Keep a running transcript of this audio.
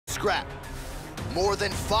scrap. More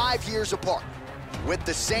than 5 years apart, with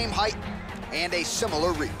the same height and a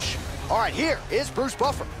similar reach. All right, here is Bruce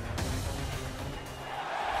Buffer.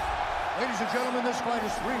 Ladies and gentlemen, this fight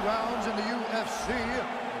is 3 rounds in the UFC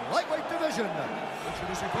lightweight division.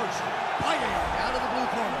 Introducing first, fighting out of the blue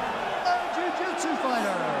corner, a jiu-jitsu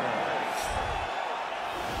fighter.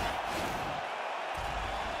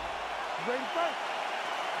 Ready to fight?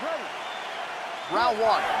 Ready. Round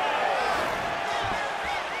 1.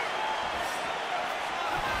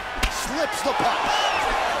 Slips the punch.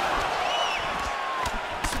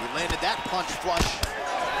 He landed that punch flush.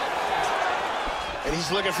 And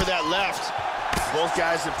he's looking for that left. Both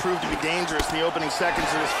guys have proved to be dangerous in the opening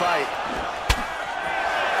seconds of this fight.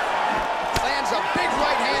 Lands a big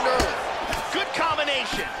right hand early. Good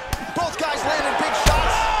combination. Both guys landing big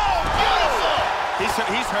shots. Oh, beautiful.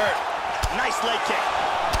 He's hurt. Nice leg kick.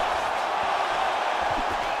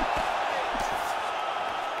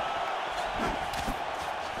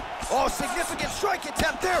 Oh, significant strike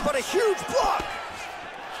attempt there, but a huge block.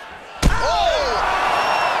 Oh!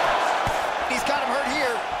 He's got him hurt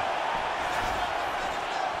here.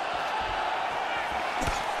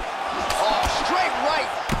 Oh, straight right.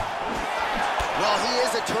 Well, he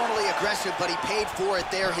is eternally aggressive, but he paid for it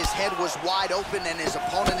there. His head was wide open, and his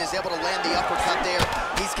opponent is able to land the uppercut there.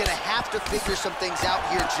 He's going to have to figure some things out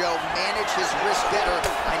here, Joe. Manage his wrist better.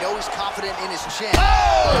 I know he's confident in his chin.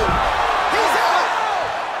 Oh! He's out!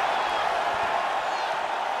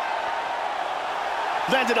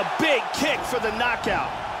 Landed a big kick for the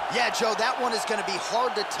knockout. Yeah, Joe, that one is going to be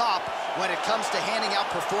hard to top when it comes to handing out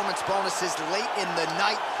performance bonuses late in the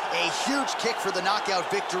night. A huge kick for the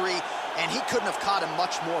knockout victory, and he couldn't have caught him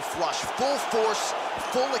much more flush. Full force,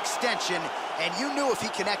 full extension, and you knew if he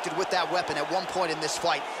connected with that weapon at one point in this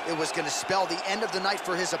fight, it was going to spell the end of the night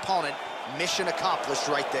for his opponent. Mission accomplished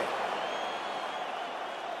right there.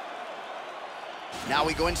 Now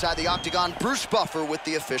we go inside the octagon. Bruce Buffer with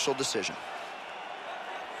the official decision.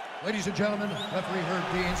 Ladies and gentlemen, referee Herb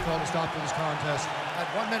Deans called a stop to this contest at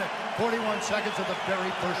 1 minute, 41 seconds of the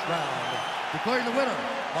very first round. Declaring the winner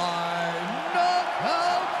by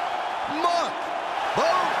knockout, Marc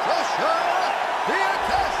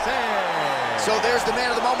Diakiese. So there's the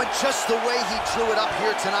man of the moment, just the way he drew it up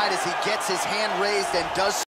here tonight as he gets his hand raised and does